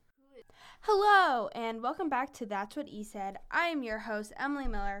Hello, and welcome back to That's What E Said. I am your host, Emily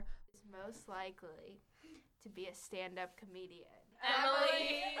Miller. Is most likely to be a stand-up comedian.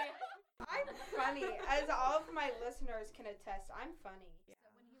 Emily! I'm funny, as all of my listeners can attest. I'm funny. So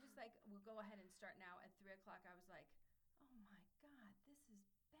when he was like, we'll go ahead and start now at 3 o'clock, I was like, oh my God, this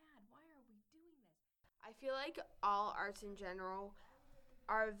is bad. Why are we doing this? I feel like all arts in general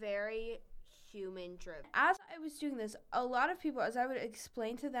are very human-driven. As I was doing this, a lot of people, as I would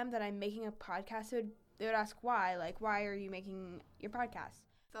explain to them that I'm making a podcast, they would ask why. Like, why are you making your podcast?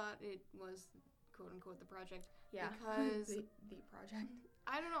 Thought it was quote-unquote the project. Yeah. Because the project.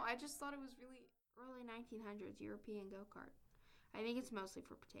 I don't know, I just thought it was really Early 1900s European go-kart. I think it's mostly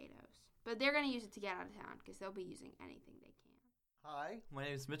for potatoes. But they're going to use it to get out of town because they'll be using anything they can. Hi, my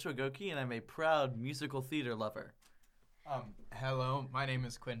name is Mitchell Goki, and I'm a proud musical theater lover. Hello, my name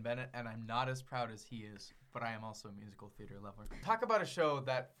is Quinn Bennett, and I'm not as proud as he is, but I am also a musical theater lover. Talk about a show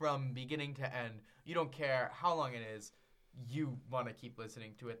that from beginning to end, you don't care how long it is, you want to keep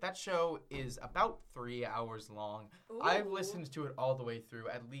listening to it. That show is about 3 hours long. Ooh. I've listened to it all the way through,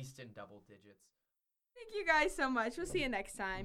 at least in double digits. Thank you guys so much. We'll see you next time.